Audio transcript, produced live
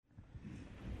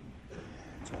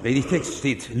Predigtext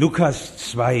steht Lukas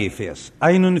 2, Vers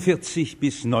 41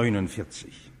 bis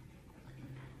 49.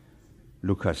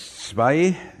 Lukas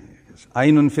 2, Vers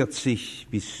 41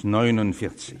 bis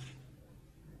 49.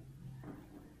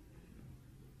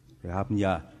 Wir haben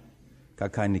ja gar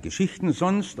keine Geschichten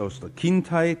sonst aus der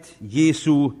Kindheit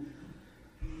Jesu,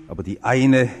 aber die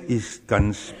eine ist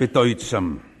ganz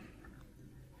bedeutsam.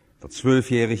 Der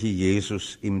zwölfjährige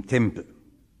Jesus im Tempel.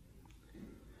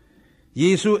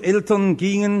 Jesu Eltern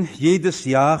gingen jedes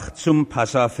Jahr zum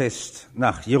Passafest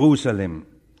nach Jerusalem.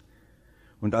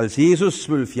 Und als Jesus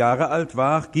 12 Jahre alt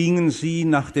war, gingen sie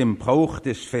nach dem Brauch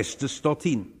des Festes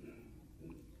dorthin.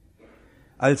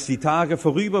 Als die Tage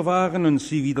vorüber waren und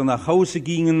sie wieder nach Hause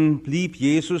gingen, blieb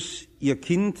Jesus, ihr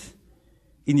Kind,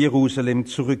 in Jerusalem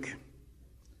zurück.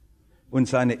 Und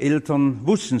seine Eltern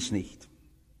wussten es nicht.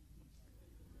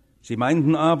 Sie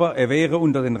meinten aber, er wäre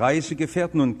unter den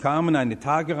Reisegefährten und kamen eine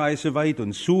Tagereise weit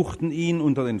und suchten ihn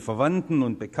unter den Verwandten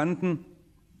und Bekannten.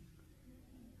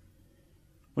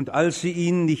 Und als sie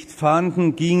ihn nicht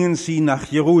fanden, gingen sie nach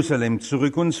Jerusalem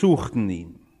zurück und suchten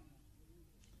ihn.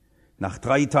 Nach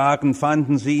 3 Tagen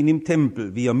fanden sie ihn im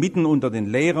Tempel, wie er mitten unter den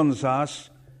Lehrern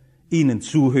saß, ihnen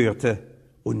zuhörte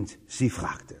und sie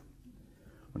fragte.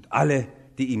 Und alle,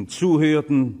 die ihm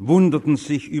zuhörten, wunderten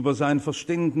sich über sein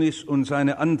Verständnis und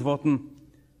seine Antworten.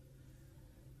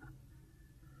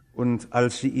 Und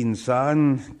als sie ihn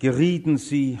sahen, gerieten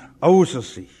sie außer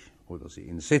sich, oder sie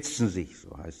entsetzten sich,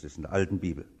 so heißt es in der alten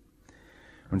Bibel.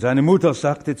 Und seine Mutter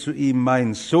sagte zu ihm: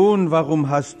 Mein Sohn, warum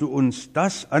hast du uns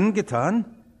das angetan?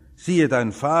 Siehe,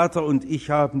 dein Vater und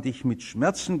ich haben dich mit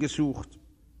Schmerzen gesucht.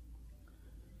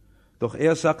 Doch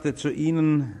er sagte zu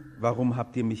ihnen: Warum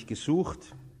habt ihr mich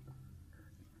gesucht?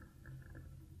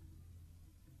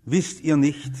 Wisst ihr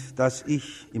nicht, dass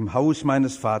ich im Haus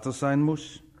meines Vaters sein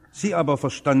muss? Sie aber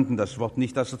verstanden das Wort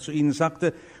nicht, das er zu ihnen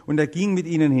sagte, und er ging mit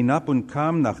ihnen hinab und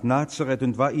kam nach Nazareth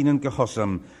und war ihnen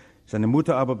gehorsam. Seine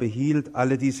Mutter aber behielt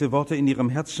alle diese Worte in ihrem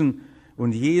Herzen,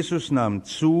 und Jesus nahm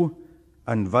zu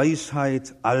an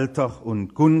Weisheit, Alter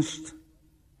und Gunst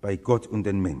bei Gott und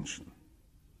den Menschen.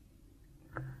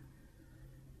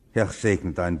 Herr,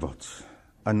 segne dein Wort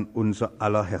an unser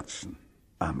aller Herzen.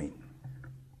 Amen.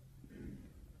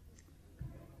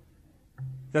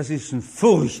 Das ist ein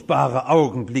furchtbarer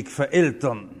Augenblick für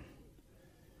Eltern,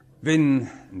 wenn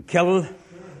ein Kerl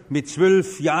mit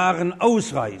 12 Jahren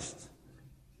ausreist.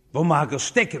 Wo mag er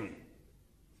stecken?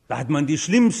 Da hat man die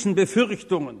schlimmsten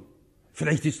Befürchtungen.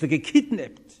 Vielleicht ist er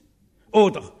gekidnappt.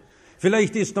 Oder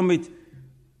vielleicht ist er mit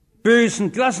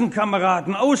bösen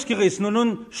Klassenkameraden ausgerissen und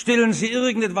nun stellen sie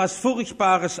irgendetwas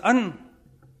Furchtbares an.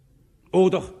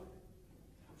 Oder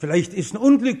vielleicht ist ein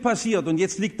Unglück passiert und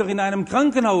jetzt liegt er in einem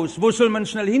Krankenhaus. Wo soll man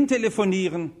schnell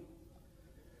hintelefonieren?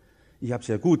 Ich habe es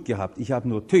ja gut gehabt. Ich habe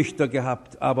nur Töchter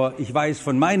gehabt, aber ich weiß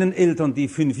von meinen Eltern, die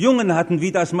 5 Jungen hatten,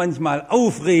 wie das manchmal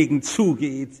aufregend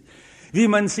zugeht, wie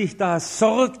man sich da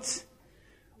sorgt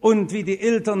und wie die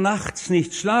Eltern nachts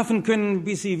nicht schlafen können,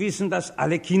 bis sie wissen, dass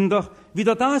alle Kinder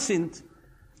wieder da sind.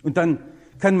 Und dann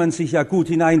kann man sich ja gut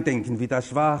hineindenken, wie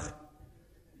das war,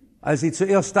 als sie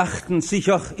zuerst dachten,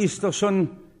 sicher ist er schon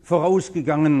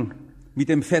vorausgegangen mit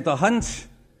dem Vetter Hans.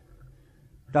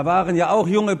 Da waren ja auch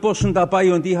junge Burschen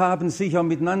dabei und die haben sicher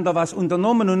miteinander was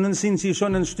unternommen und dann sind sie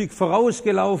schon ein Stück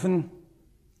vorausgelaufen.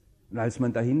 Und als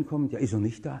man da hinkommt, ja, ist er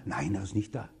nicht da? Nein, er ist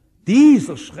nicht da.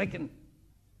 Dieser Schrecken.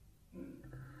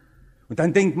 Und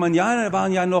dann denkt man, ja, da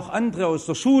waren ja noch andere aus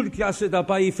der Schulklasse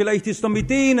dabei, vielleicht ist er mit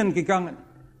denen gegangen.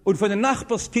 Und von den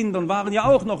Nachbarskindern waren ja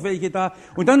auch noch welche da.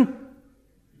 Und dann,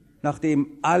 nachdem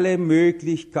alle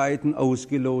Möglichkeiten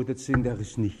ausgelotet sind, er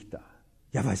ist nicht da.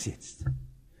 Ja, was jetzt?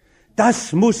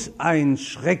 Das muss ein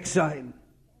Schreck sein.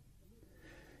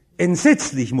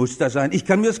 Entsetzlich muss das sein. Ich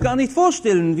kann mir es gar nicht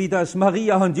vorstellen, wie das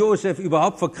Maria und Josef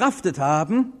überhaupt verkraftet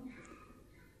haben.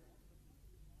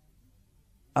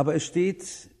 Aber es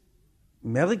steht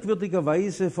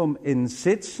merkwürdigerweise vom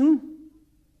Entsetzen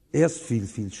erst viel,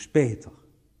 viel später.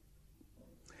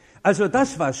 Also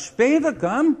das, was später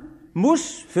kam,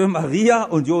 muss für Maria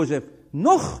und Josef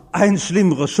noch ein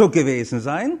schlimmerer Schock gewesen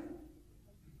sein.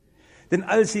 Denn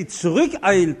als sie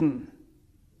zurückeilten,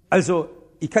 also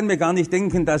ich kann mir gar nicht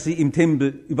denken, dass sie im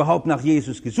Tempel überhaupt nach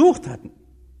Jesus gesucht hatten.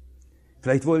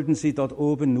 Vielleicht wollten sie dort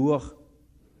oben nur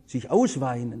sich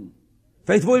ausweinen.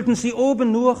 Vielleicht wollten sie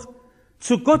oben nur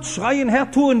zu Gott schreien: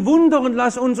 Herr, tu ein Wunder und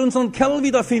lass uns unseren Kerl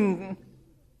wiederfinden.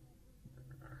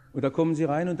 Und da kommen sie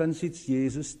rein und dann sitzt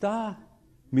Jesus da,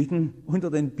 mitten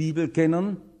unter den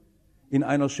Bibelkennern in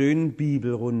einer schönen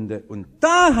Bibelrunde. Und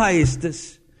da heißt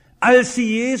es, als sie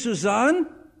Jesus sahen,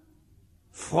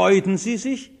 freuten sie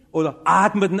sich oder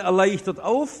atmeten erleichtert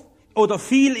auf. Oder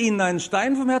fiel ihnen ein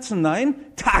Stein vom Herzen? Nein,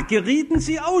 da gerieten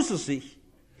sie außer sich.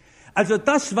 Also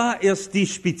das war erst die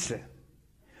Spitze.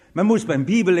 Man muss beim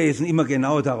Bibellesen immer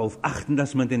genau darauf achten,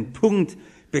 dass man den Punkt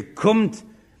bekommt,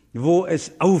 wo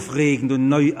es aufregend und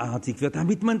neuartig wird,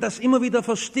 damit man das immer wieder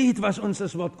versteht, was uns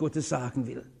das Wort Gottes sagen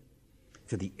will.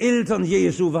 Für die Eltern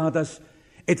Jesu war das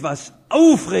etwas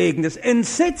Aufregendes,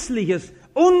 Entsetzliches,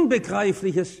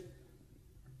 Unbegreifliches.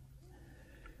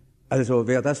 Also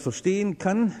wer das verstehen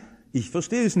kann, ich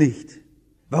verstehe es nicht.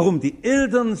 Warum die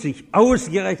Eltern sich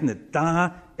ausgerechnet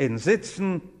da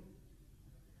entsetzen,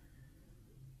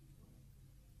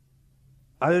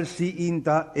 als sie ihn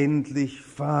da endlich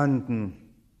fanden.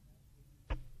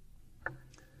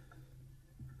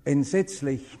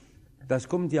 Entsetzlich, das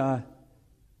kommt ja,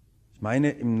 ich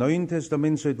meine, im Neuen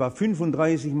Testament so etwa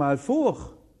 35 Mal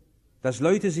vor, dass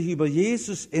Leute sich über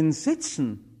Jesus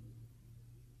entsetzen.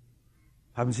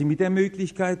 Haben Sie mit der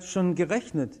Möglichkeit schon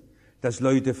gerechnet, dass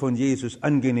Leute von Jesus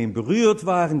angenehm berührt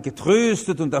waren,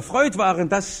 getröstet und erfreut waren?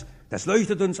 Das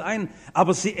leuchtet uns ein.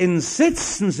 Aber sie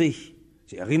entsetzten sich.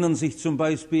 Sie erinnern sich zum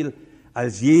Beispiel,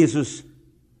 als Jesus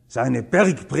seine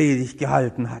Bergpredigt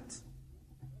gehalten hat.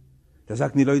 Da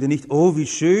sagten die Leute nicht, oh, wie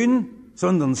schön,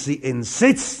 sondern sie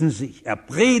entsetzten sich. Er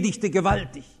predigte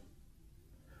gewaltig.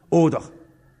 Oder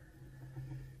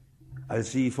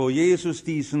als sie vor Jesus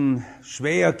diesen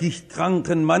schwer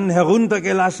gichtkranken Mann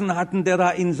heruntergelassen hatten, der da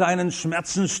in seinen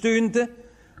Schmerzen stöhnte,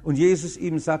 und Jesus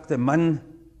ihm sagte, Mann,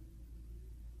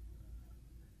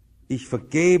 ich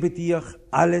vergebe dir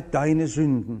alle deine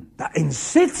Sünden. Da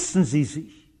entsetzten sie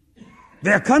sich.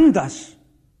 Wer kann das?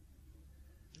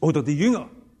 Oder die Jünger,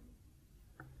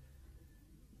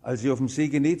 als sie auf dem See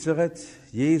Genezareth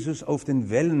Jesus auf den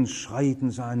Wellen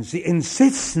schreiten sahen, sie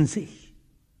entsetzten sich.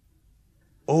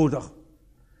 Oder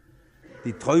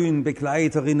die treuen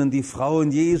Begleiterinnen, die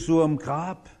Frauen Jesu am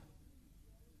Grab,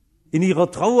 in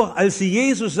ihrer Trauer, als sie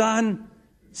Jesus sahen,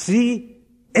 sie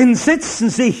entsetzten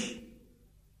sich.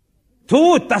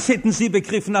 Tod, das hätten sie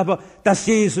begriffen, aber dass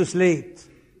Jesus lebt.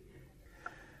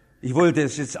 Ich wollte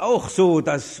es jetzt auch so,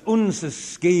 dass uns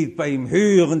es geht beim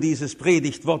Hören dieses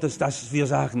Predigtwortes, dass wir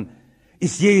sagen,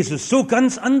 ist Jesus so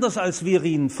ganz anders, als wir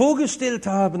ihn vorgestellt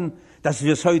haben, dass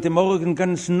wir es heute Morgen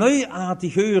ganz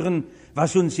neuartig hören,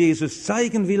 was uns Jesus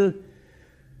zeigen will.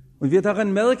 Und wir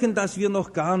daran merken, dass wir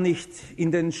noch gar nicht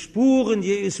in den Spuren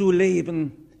Jesu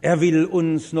leben. Er will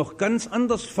uns noch ganz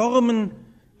anders formen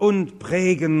und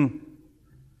prägen.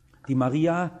 Die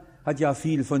Maria hat ja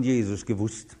viel von Jesus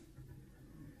gewusst.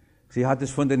 Sie hat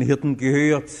es von den Hirten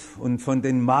gehört und von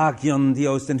den Magiern, die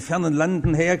aus den fernen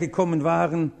Landen hergekommen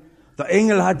waren. Der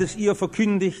Engel hat es ihr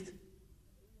verkündigt.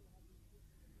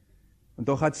 Und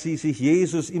doch hat sie sich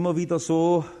Jesus immer wieder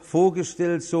so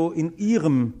vorgestellt, so in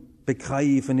ihrem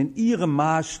Begreifen, in ihrem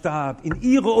Maßstab, in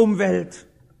ihrer Umwelt.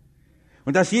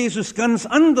 Und dass Jesus ganz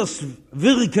anders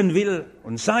wirken will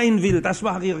und sein will, das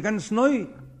war ihr ganz neu.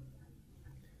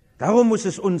 Darum muss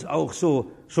es uns auch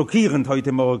so schockierend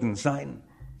heute Morgen sein.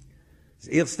 Das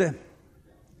Erste,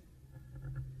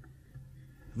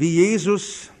 wie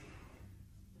Jesus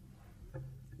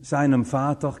seinem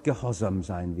Vater gehorsam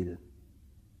sein will.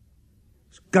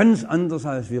 Das ist ganz anders,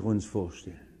 als wir uns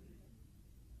vorstellen.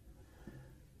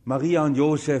 Maria und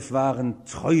Josef waren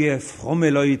treue,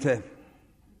 fromme Leute.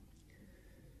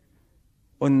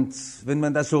 Und wenn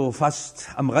man das so fast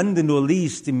am Rande nur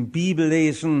liest, im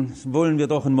Bibellesen, wollen wir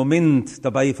doch einen Moment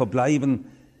dabei verbleiben.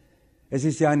 Es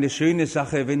ist ja eine schöne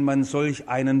Sache, wenn man solch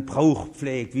einen Brauch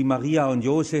pflegt, wie Maria und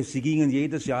Josef. Sie gingen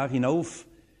jedes Jahr hinauf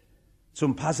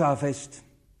zum Passafest.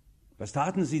 Was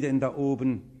taten sie denn da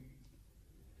oben?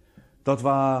 Dort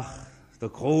war der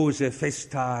große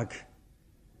Festtag,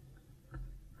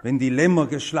 wenn die Lämmer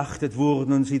geschlachtet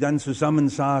wurden und sie dann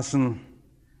zusammensaßen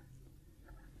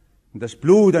und das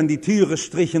Blut an die Türe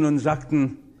strichen und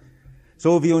sagten,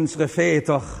 so wie unsere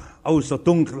Väter aus der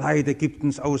Dunkelheit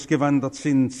Ägyptens ausgewandert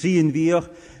sind, ziehen wir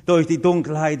durch die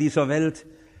Dunkelheit dieser Welt.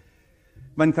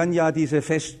 Man kann ja diese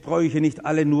Festbräuche nicht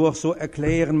alle nur so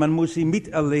erklären, man muss sie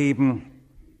miterleben.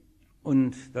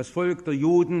 Und das Volk der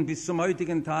Juden bis zum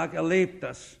heutigen Tag erlebt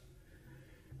das,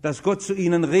 dass Gott zu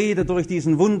ihnen redet durch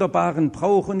diesen wunderbaren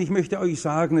Brauch. Und ich möchte euch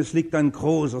sagen, es liegt ein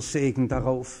großer Segen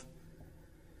darauf,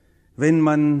 wenn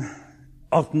man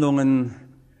Ordnungen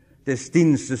des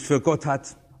Dienstes für Gott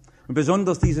hat. Und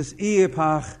besonders dieses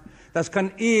Ehepaar, das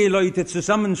kann Eheleute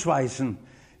zusammenschweißen,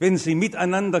 wenn sie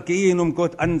miteinander gehen, um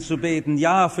Gott anzubeten,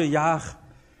 Jahr für Jahr.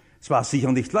 Es war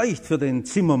sicher nicht leicht für den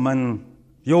Zimmermann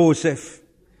Josef,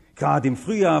 gerade im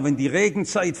Frühjahr, wenn die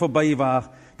Regenzeit vorbei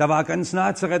war, Da war ganz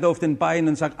Nazareth auf den Beinen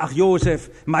und sagt, ach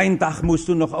Josef, mein Dach musst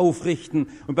du noch aufrichten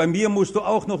und bei mir musst du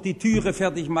auch noch die Türe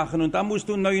fertig machen und da musst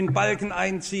du einen neuen Balken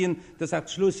einziehen. Da sagt,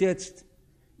 Schluss jetzt,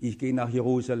 ich gehe nach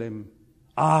Jerusalem.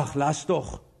 Ach, lass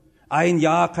doch, 1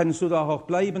 Jahr kannst du da auch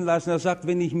bleiben lassen. Er sagt,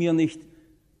 wenn ich mir nicht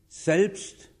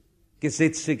selbst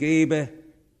Gesetze gebe,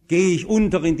 gehe ich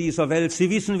unter in dieser Welt.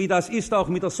 Sie wissen, wie das ist, auch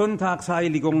mit der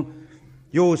Sonntagsheiligung.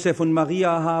 Josef und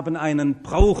Maria haben einen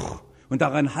Brauch und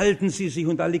daran halten sie sich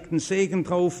und da liegt ein Segen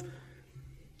drauf.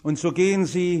 Und so gehen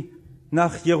sie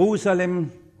nach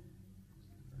Jerusalem.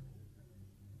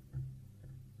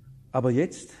 Aber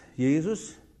jetzt,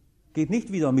 Jesus geht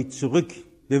nicht wieder mit zurück.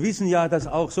 Wir wissen ja, dass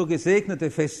auch so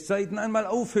gesegnete Festzeiten einmal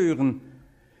aufhören.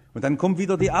 Und dann kommt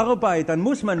wieder die Arbeit, dann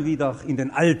muss man wieder in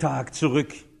den Alltag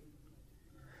zurück.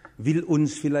 Will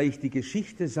uns vielleicht die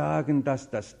Geschichte sagen, dass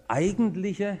das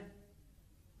Eigentliche,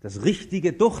 das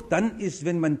Richtige doch dann ist,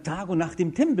 wenn man Tag und Nacht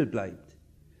im Tempel bleibt?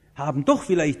 Haben doch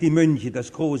vielleicht die Mönche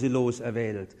das große Los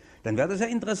erwählt? Dann wäre das ja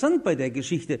interessant bei der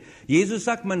Geschichte. Jesus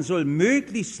sagt, man soll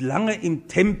möglichst lange im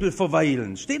Tempel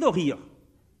verweilen. Steht doch hier.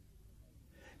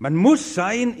 Man muss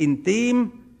sein in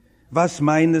dem, das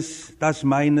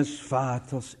meines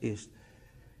Vaters ist.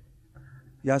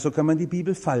 Ja, so kann man die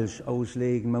Bibel falsch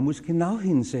auslegen. Man muss genau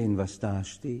hinsehen, was da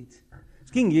steht.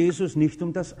 Es ging Jesus nicht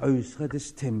um das Äußere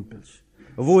des Tempels,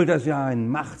 obwohl das ja ein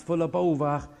machtvoller Bau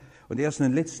war. Und erst in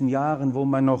den letzten Jahren, wo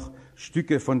man noch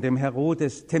Stücke von dem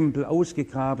Herodes-Tempel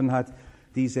ausgegraben hat,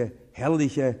 diese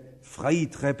herrliche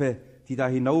Freitreppe, die da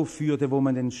hinaufführte, wo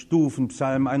man den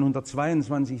Stufenpsalm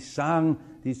 122 sang,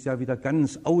 die ist ja wieder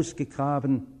ganz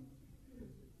ausgegraben.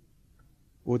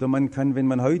 Oder man kann, wenn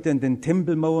man heute in den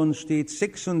Tempelmauern steht,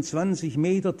 26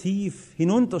 Meter tief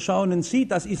hinunterschauen und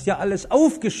sieht, das ist ja alles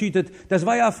aufgeschüttet. Das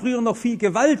war ja früher noch viel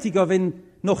gewaltiger, wenn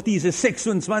noch diese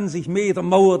 26 Meter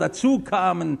Mauer dazu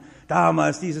kamen.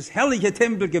 Damals dieses herrliche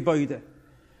Tempelgebäude.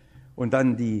 Und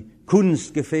dann die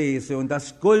Kunstgefäße und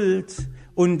das Gold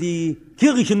und die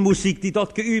Kirchenmusik, die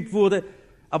dort geübt wurde.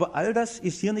 Aber all das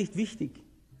ist hier nicht wichtig.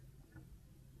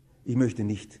 Ich möchte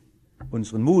nicht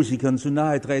unseren Musikern zu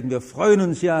nahe treten. Wir freuen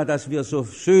uns ja, dass wir so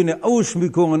schöne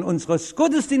Ausschmückungen unseres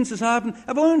Gottesdienstes haben.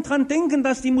 Aber wir wollen dran denken,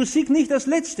 dass die Musik nicht das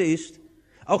Letzte ist.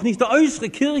 Auch nicht der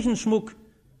äußere Kirchenschmuck.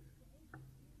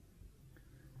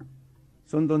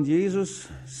 Sondern Jesus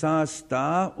saß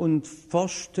da und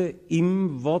forschte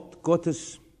im Wort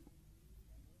Gottes.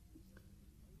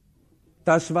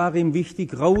 Das war ihm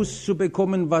wichtig,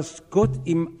 rauszubekommen, was Gott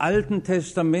im Alten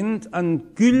Testament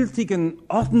an gültigen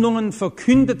Ordnungen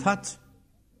verkündet hat.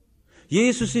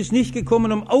 Jesus ist nicht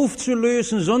gekommen, um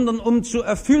aufzulösen, sondern um zu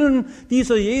erfüllen.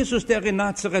 Dieser Jesus, der in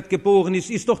Nazareth geboren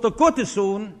ist doch der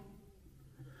Gottessohn.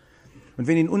 Und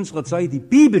wenn in unserer Zeit die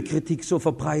Bibelkritik so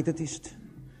verbreitet ist,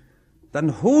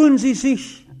 dann holen sie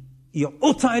sich ihr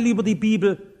Urteil über die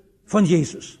Bibel von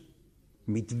Jesus.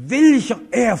 Mit welcher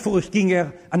Ehrfurcht ging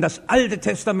er an das Alte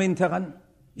Testament heran?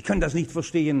 Ich kann das nicht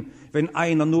verstehen, wenn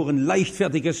einer nur ein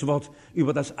leichtfertiges Wort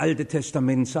über das Alte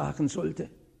Testament sagen sollte.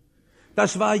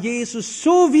 Das war Jesus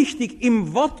so wichtig,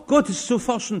 im Wort Gottes zu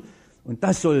forschen. Und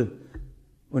das soll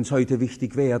uns heute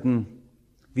wichtig werden,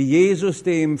 wie Jesus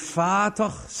dem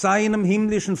Vater, seinem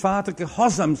himmlischen Vater,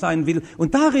 gehorsam sein will.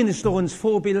 Und darin ist er uns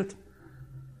Vorbild.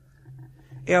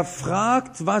 Er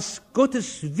fragt, was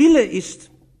Gottes Wille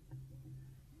ist.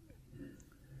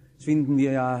 Das finden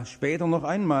wir ja später noch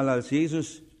einmal, als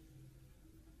Jesus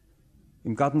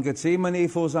im Garten Gethsemane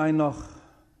vor seiner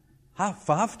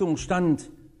Verhaftung stand.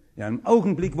 Ja, im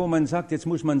Augenblick, wo man sagt, jetzt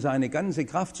muss man seine ganze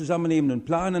Kraft zusammennehmen und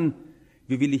planen,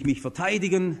 wie will ich mich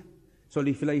verteidigen? Soll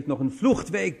ich vielleicht noch einen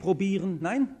Fluchtweg probieren?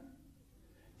 Nein.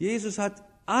 Jesus hat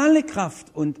alle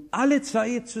Kraft und alle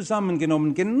Zeit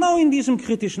zusammengenommen, genau in diesem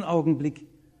kritischen Augenblick,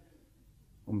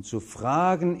 um zu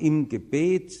fragen im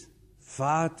Gebet,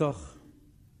 Vater,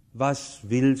 was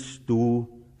willst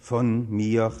du von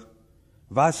mir?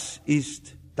 Was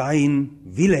ist dein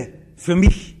Wille für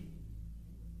mich?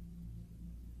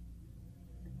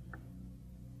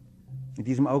 In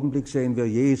diesem Augenblick sehen wir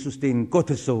Jesus, den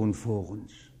Gottessohn, vor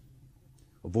uns,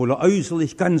 obwohl er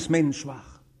äußerlich ganz Mensch war,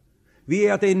 wie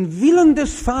er den Willen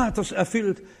des Vaters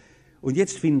erfüllt. Und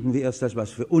jetzt finden wir erst das,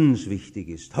 was für uns wichtig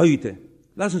ist. Heute,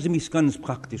 lassen Sie mich es ganz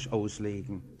praktisch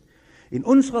auslegen. In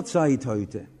unserer Zeit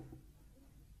heute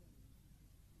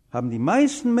haben die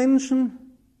meisten Menschen,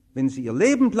 wenn sie ihr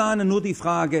Leben planen, nur die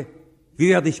Frage, wie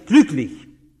werde ich glücklich?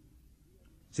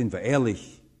 Sind wir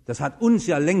ehrlich, das hat uns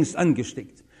ja längst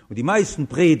angesteckt. Und die meisten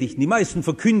Predigten, die meisten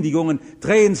Verkündigungen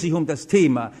drehen sich um das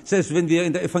Thema. Selbst wenn wir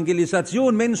in der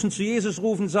Evangelisation Menschen zu Jesus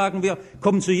rufen, sagen wir,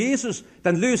 komm zu Jesus,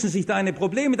 dann lösen sich deine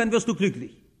Probleme, dann wirst du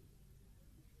glücklich.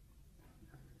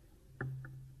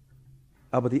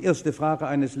 Aber die erste Frage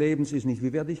eines Lebens ist nicht,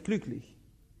 wie werde ich glücklich?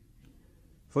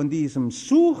 Von diesem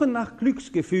Suchen nach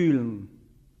Glücksgefühlen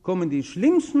kommen die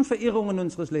schlimmsten Verirrungen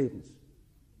unseres Lebens.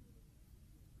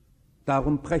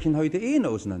 Darum brechen heute Ehen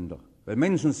auseinander, weil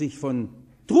Menschen sich von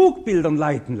Trugbildern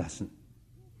leiten lassen.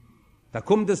 Da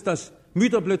kommt es, dass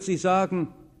Mütter plötzlich sagen,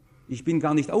 ich bin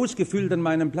gar nicht ausgefüllt an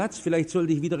meinem Platz, vielleicht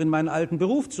sollte ich wieder in meinen alten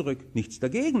Beruf zurück. Nichts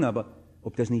dagegen, aber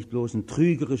ob das nicht bloß ein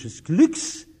trügerisches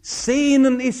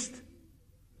Glückssehnen ist?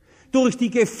 Durch die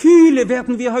Gefühle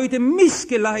werden wir heute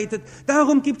missgeleitet.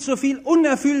 Darum gibt es so viel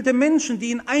unerfüllte Menschen,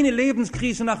 die in eine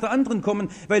Lebenskrise nach der anderen kommen,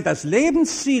 weil das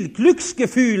Lebensziel,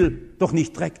 Glücksgefühl, doch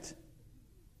nicht trägt.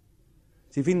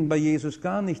 Sie finden bei Jesus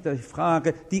gar nicht die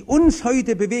Frage, die uns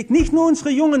heute bewegt, nicht nur unsere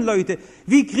jungen Leute,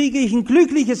 wie kriege ich ein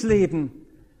glückliches Leben,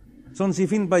 sondern sie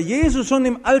finden bei Jesus schon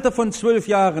im Alter von 12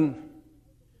 Jahren,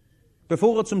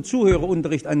 bevor er zum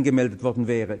Zuhörerunterricht angemeldet worden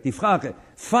wäre, die Frage,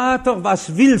 Vater,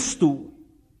 was willst du?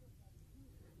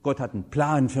 Gott hat einen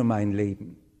Plan für mein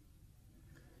Leben.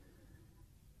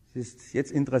 Es ist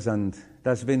jetzt interessant,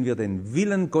 dass wenn wir den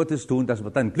Willen Gottes tun, dass wir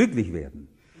dann glücklich werden.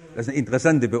 Das ist eine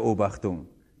interessante Beobachtung.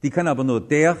 Die kann aber nur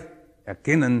der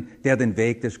erkennen, der den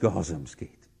Weg des Gehorsams geht.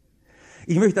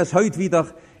 Ich möchte das heute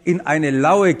wieder in eine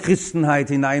laue Christenheit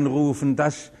hineinrufen,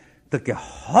 dass der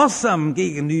Gehorsam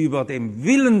gegenüber dem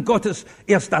Willen Gottes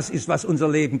erst das ist, was unser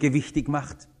Leben gewichtig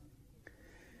macht.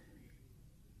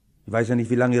 Ich weiß ja nicht,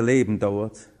 wie lange Ihr Leben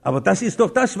dauert, aber das ist doch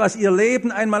das, was Ihr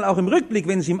Leben einmal auch im Rückblick,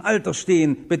 wenn Sie im Alter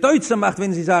stehen, bedeutsam macht,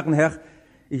 wenn Sie sagen, Herr,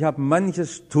 ich habe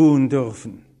manches tun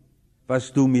dürfen,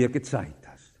 was du mir gezeigt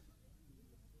hast.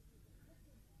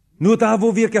 Nur da,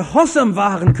 wo wir gehorsam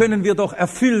waren, können wir doch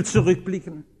erfüllt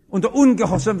zurückblicken. Und der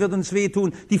Ungehorsam wird uns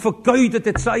wehtun, die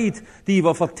vergeudete Zeit, die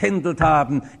wir vertändelt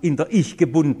haben in der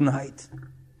Ich-Gebundenheit.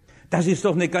 Das ist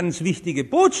doch eine ganz wichtige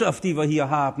Botschaft, die wir hier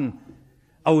haben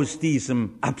aus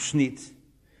diesem Abschnitt,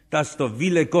 dass der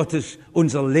Wille Gottes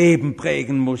unser Leben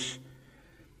prägen muss.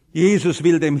 Jesus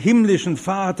will dem himmlischen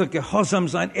Vater gehorsam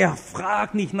sein. Er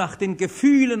fragt nicht nach den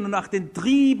Gefühlen und nach den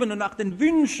Trieben und nach den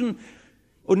Wünschen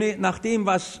und nach dem,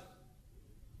 was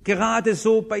gerade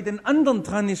so bei den anderen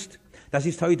dran ist. Das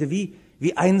ist heute wie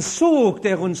ein Sog,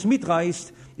 der uns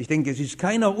mitreißt. Ich denke, es ist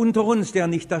keiner unter uns, der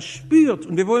nicht das spürt.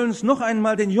 Und wir wollen es noch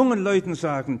einmal den jungen Leuten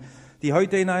sagen, die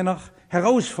heute in einer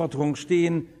Herausforderung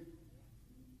stehen,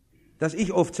 dass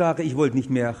ich oft sage, ich wollte nicht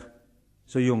mehr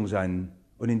so jung sein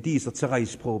und in dieser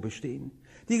Zerreißprobe stehen.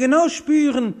 Die genau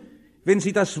spüren, wenn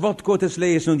sie das Wort Gottes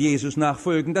lesen und Jesus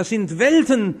nachfolgen, das sind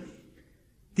Welten,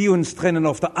 die uns trennen.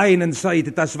 Auf der einen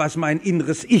Seite das, was mein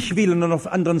inneres Ich will, und auf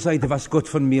der anderen Seite, was Gott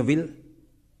von mir will.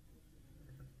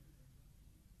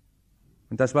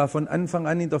 Und das war von Anfang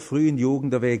an in der frühen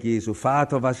Jugend der Weg Jesu.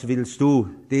 Vater, was willst du?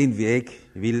 Den Weg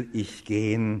will ich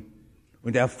gehen.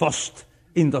 Und er forscht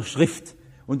in der Schrift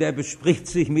und er bespricht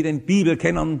sich mit den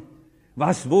Bibelkennern,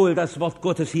 was wohl das Wort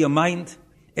Gottes hier meint.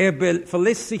 Er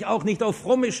verlässt sich auch nicht auf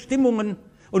fromme Stimmungen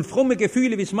und fromme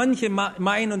Gefühle, wie es manche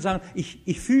meinen und sagen,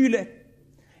 ich fühle.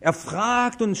 Er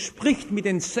fragt und spricht mit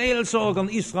den Seelsorgern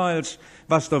Israels,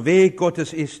 was der Weg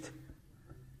Gottes ist.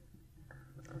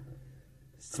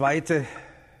 Das Zweite,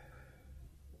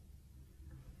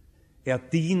 er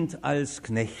dient als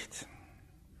Knecht.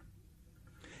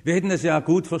 Wir hätten es ja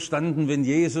gut verstanden, wenn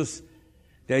Jesus,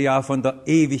 der ja von der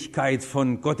Ewigkeit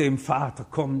von Gott dem Vater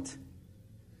kommt,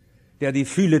 der die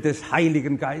Fülle des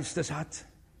Heiligen Geistes hat,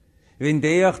 wenn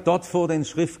der dort vor den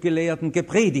Schriftgelehrten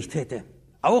gepredigt hätte,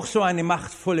 auch so eine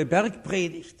machtvolle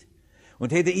Bergpredigt,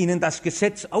 und hätte ihnen das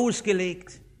Gesetz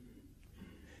ausgelegt.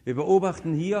 Wir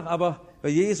beobachten hier aber bei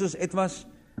Jesus etwas,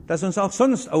 das uns auch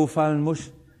sonst auffallen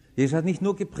muss. Jesus hat nicht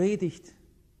nur gepredigt.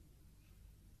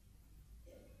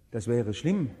 Das wäre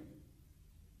schlimm,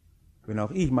 wenn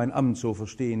auch ich mein Amt so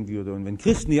verstehen würde und wenn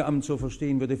Christen ihr Amt so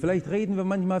verstehen würde. Vielleicht reden wir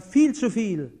manchmal viel zu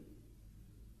viel.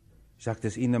 Ich sagte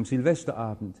es Ihnen am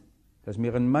Silvesterabend, dass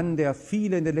mir ein Mann, der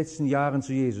viele in den letzten Jahren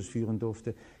zu Jesus führen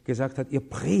durfte, gesagt hat, ihr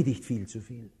predigt viel zu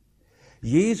viel.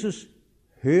 Jesus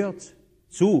hört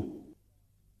zu.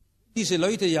 Diese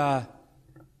Leute ja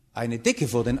eine Decke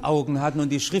vor den Augen hatten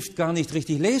und die Schrift gar nicht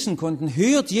richtig lesen konnten,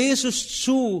 hört Jesus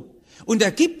zu und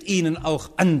er gibt ihnen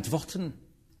auch Antworten.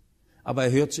 Aber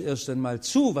er hört zuerst einmal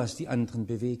zu, was die anderen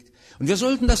bewegt. Und wir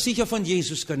sollten das sicher von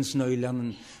Jesus ganz neu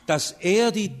lernen, dass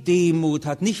er die Demut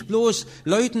hat, nicht bloß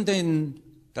Leuten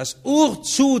das Ohr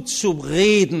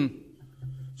zuzureden,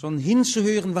 sondern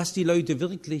hinzuhören, was die Leute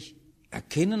wirklich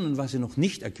erkennen und was sie noch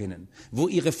nicht erkennen, wo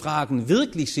ihre Fragen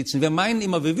wirklich sitzen. Wir meinen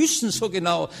immer, wir wüssten so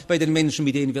genau bei den Menschen,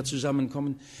 mit denen wir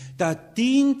zusammenkommen. Da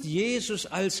dient Jesus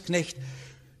als Knecht.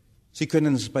 Sie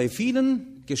können es bei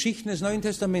vielen Geschichten des Neuen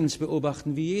Testaments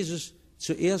beobachten, wie Jesus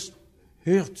zuerst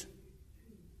hört.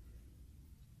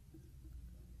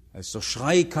 Als der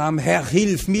Schrei kam, Herr,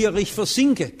 hilf mir, ich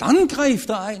versinke, dann greift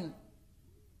er ein.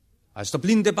 Als der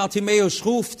blinde Bartimäus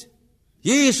ruft,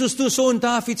 Jesus, du Sohn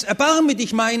Davids, erbarme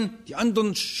dich mein. Die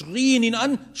anderen schrien ihn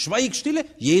an, schweig stille.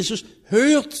 Jesus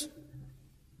hört.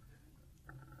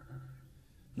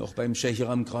 Noch beim Schächer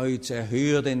am Kreuz, er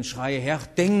hört den Schrei, Herr,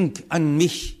 denk an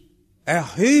mich.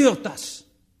 Er hört das.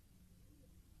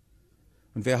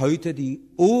 Und wer heute die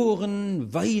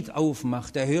Ohren weit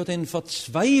aufmacht, der hört den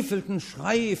verzweifelten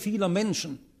Schrei vieler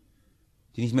Menschen,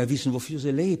 die nicht mehr wissen, wofür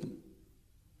sie leben.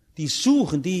 Die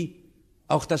suchen, die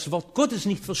auch das Wort Gottes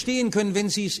nicht verstehen können, wenn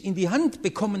sie es in die Hand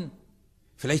bekommen.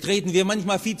 Vielleicht reden wir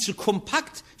manchmal viel zu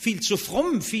kompakt, viel zu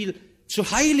fromm, viel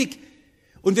zu heilig.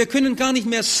 Und wir können gar nicht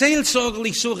mehr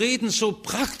seelsorgerlich so reden, so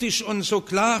praktisch und so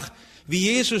klar, wie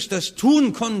Jesus das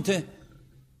tun konnte.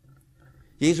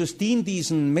 Jesus dient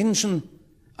diesen Menschen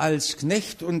als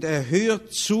Knecht und er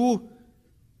hört zu.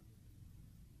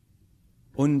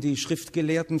 Und die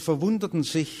Schriftgelehrten verwunderten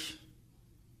sich,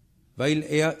 weil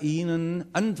er ihnen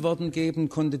Antworten geben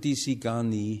konnte, die sie gar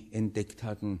nie entdeckt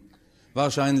hatten.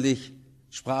 Wahrscheinlich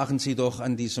sprachen sie doch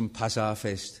an diesem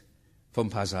Passafest vom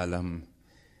Passahlamm.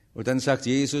 Und dann sagt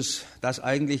Jesus, dass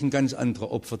eigentlich ein ganz anderer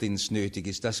Opferdienst nötig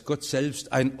ist, dass Gott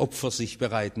selbst ein Opfer sich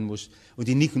bereiten muss. Und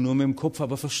die nicken nur mit dem Kopf,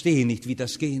 aber verstehen nicht, wie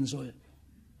das gehen soll.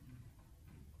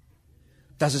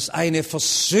 Dass es eine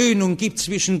Versöhnung gibt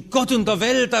zwischen Gott und der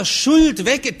Welt, dass Schuld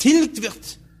weggetilgt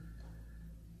wird.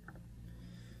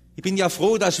 Ich bin ja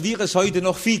froh, dass wir es heute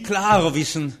noch viel klarer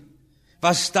wissen,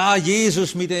 was da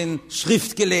Jesus mit den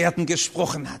Schriftgelehrten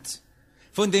gesprochen hat.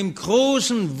 Von dem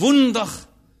großen Wunder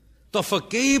der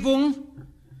Vergebung,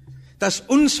 das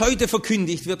uns heute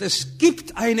verkündigt wird. Es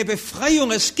gibt eine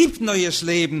Befreiung, es gibt neues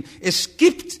Leben, es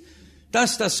gibt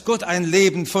das, dass Gott ein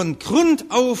Leben von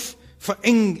Grund auf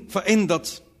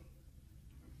verändert.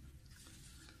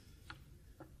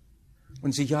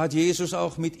 Und sicher hat Jesus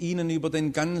auch mit ihnen über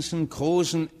den ganzen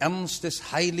großen Ernst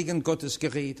des heiligen Gottes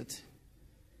geredet.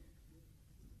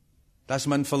 Dass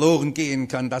man verloren gehen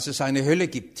kann, dass es eine Hölle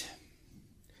gibt,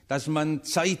 dass man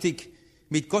zeitig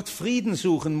mit Gott Frieden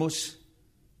suchen muss.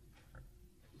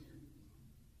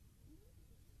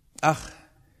 Ach,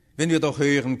 wenn wir doch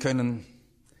hören können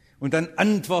und dann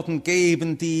Antworten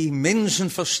geben, die Menschen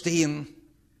verstehen.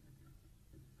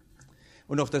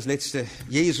 Und noch das Letzte,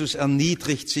 Jesus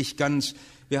erniedrigt sich ganz.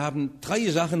 Wir haben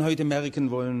 3 Sachen heute merken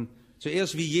wollen.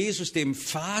 Zuerst, wie Jesus dem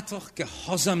Vater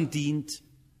gehorsam dient.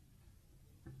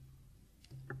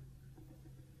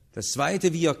 Das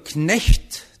Zweite, wie er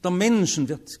Knecht der Menschen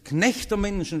wird,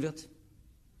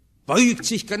 beugt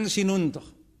sich ganz hinunter,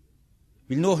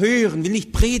 will nur hören, will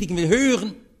nicht predigen, will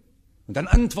hören und dann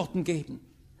Antworten geben.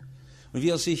 Und wie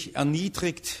er sich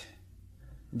erniedrigt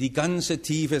in die ganze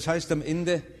Tiefe, das heißt am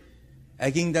Ende,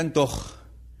 er ging dann doch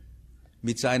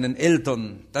mit seinen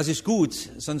Eltern. Das ist gut,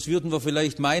 sonst würden wir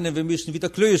vielleicht meinen, wir müssen wieder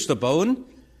Klöster bauen.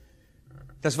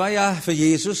 Das war ja für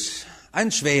Jesus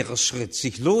ein schwerer Schritt,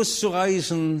 sich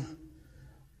loszureißen,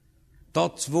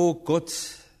 dort, wo Gott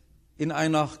in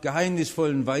einer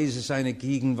geheimnisvollen Weise seine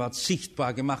Gegenwart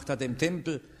sichtbar gemacht hat im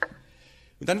Tempel.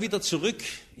 Und dann wieder zurück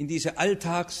in diese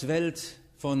Alltagswelt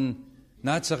von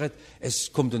Nazareth.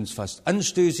 Es kommt uns fast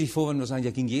anstößig vor, wenn wir sagen,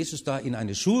 ja, ging Jesus da in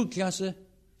eine Schulklasse,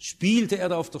 spielte er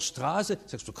da auf der Straße.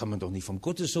 Sagst du, kann man doch nicht vom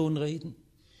Gottessohn reden.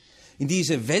 In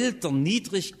diese Welt der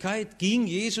Niedrigkeit ging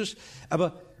Jesus,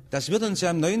 aber das wird uns ja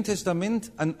im Neuen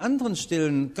Testament an anderen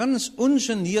Stellen ganz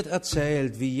ungeniert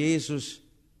erzählt, wie Jesus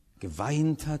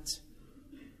geweint hat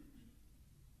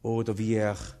oder wie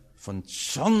er von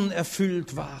Zorn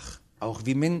erfüllt war, auch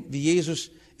wie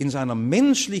Jesus in seiner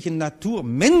menschlichen Natur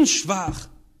Mensch war.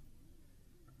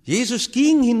 Jesus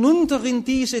ging hinunter in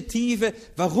diese Tiefe.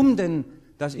 Warum denn?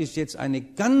 Das ist jetzt eine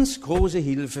ganz große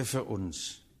Hilfe für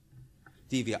uns,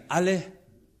 die wir alle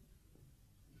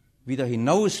wieder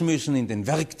hinaus müssen in den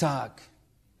Werktag.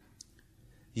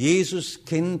 Jesus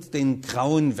kennt den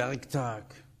grauen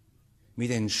Werktag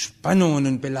mit den Spannungen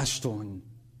und Belastungen.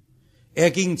 Er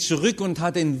ging zurück und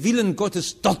hat den Willen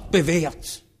Gottes dort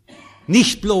bewährt.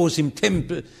 Nicht bloß im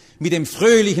Tempel mit dem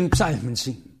fröhlichen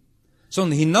Psalmensingen,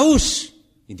 sondern hinaus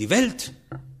in die Welt,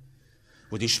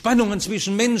 wo die Spannungen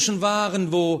zwischen Menschen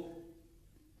waren, wo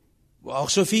auch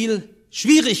so viel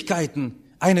Schwierigkeiten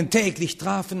einen täglich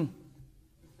trafen.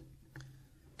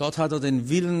 Dort hat er den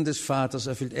Willen des Vaters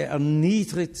erfüllt. Er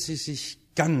erniedrigte sich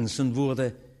ganz und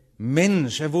wurde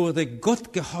Mensch. Er wurde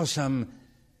Gott gehorsam.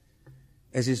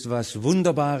 Es ist was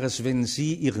Wunderbares, wenn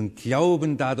Sie Ihren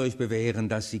Glauben dadurch bewähren,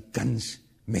 dass Sie ganz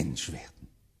Mensch werden.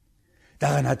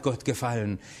 Daran hat Gott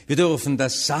gefallen. Wir dürfen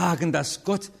das sagen, dass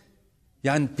Gott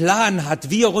ja einen Plan hat,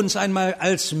 wie er uns einmal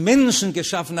als Menschen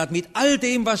geschaffen hat, mit all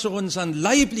dem, was er uns an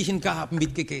leiblichen Gaben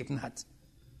mitgegeben hat.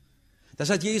 Das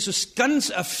hat Jesus ganz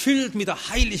erfüllt mit der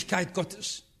Heiligkeit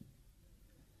Gottes.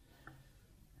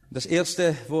 Das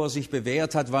Erste, wo er sich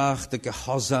bewährt hat, war der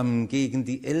Gehorsam gegen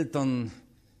die Eltern.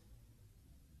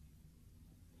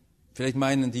 Vielleicht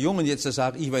meinen die Jungen jetzt, das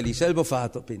sage ich, weil ich selber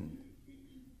Vater bin.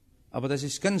 Aber das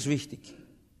ist ganz wichtig,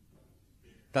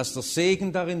 dass der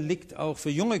Segen darin liegt, auch für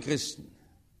junge Christen,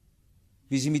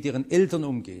 wie sie mit ihren Eltern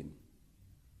umgehen.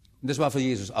 Und das war für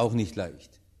Jesus auch nicht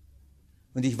leicht.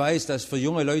 Und ich weiß, dass für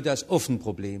junge Leute das oft ein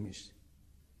Problem ist,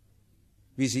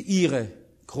 wie sie ihre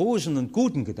großen und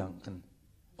guten Gedanken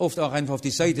oft auch einfach auf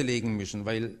die Seite legen müssen,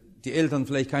 weil die Eltern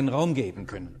vielleicht keinen Raum geben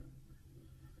können.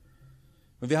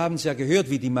 Und wir haben es ja gehört,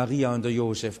 wie die Maria und der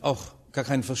Josef auch gar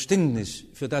kein Verständnis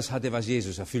für das hatte, was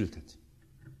Jesus erfüllt hat.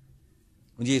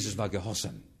 Und Jesus war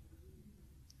gehorsam.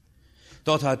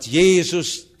 Dort hat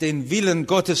Jesus den Willen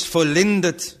Gottes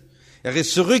vollendet. Er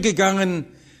ist zurückgegangen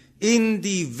in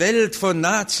die Welt von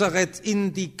Nazareth,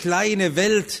 in die kleine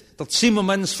Welt der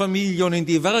Zimmermannsfamilie und in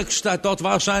die Werkstatt. Dort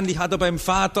wahrscheinlich hat er beim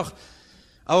Vater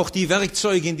auch die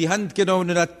Werkzeuge in die Hand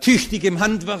genommen und hat tüchtig im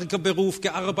Handwerkerberuf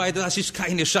gearbeitet. Das ist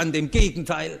keine Schande, im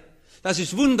Gegenteil. Das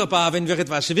ist wunderbar, wenn wir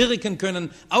etwas wirken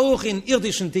können, auch in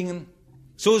irdischen Dingen.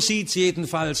 So sieht's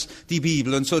jedenfalls die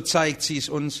Bibel und so zeigt sie es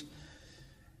uns.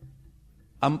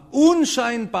 Am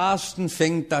unscheinbarsten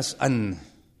fängt das an,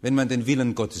 wenn man den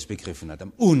Willen Gottes begriffen hat.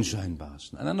 Am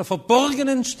unscheinbarsten. An einer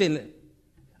verborgenen Stelle,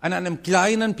 an einem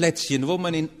kleinen Plätzchen, wo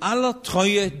man in aller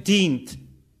Treue dient.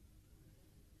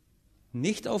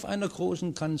 Nicht auf einer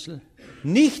großen Kanzel,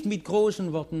 nicht mit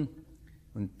großen Worten.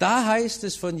 Und da heißt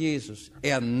es von Jesus,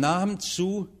 er nahm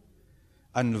zu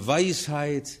an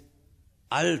Weisheit,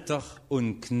 Alter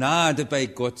und Gnade bei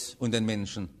Gott und den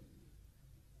Menschen.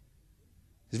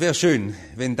 Es wäre schön,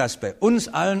 wenn das bei uns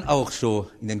allen auch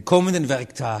so in den kommenden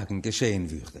Werktagen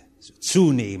geschehen würde. So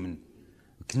zunehmen.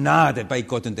 Gnade bei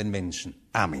Gott und den Menschen.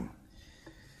 Amen.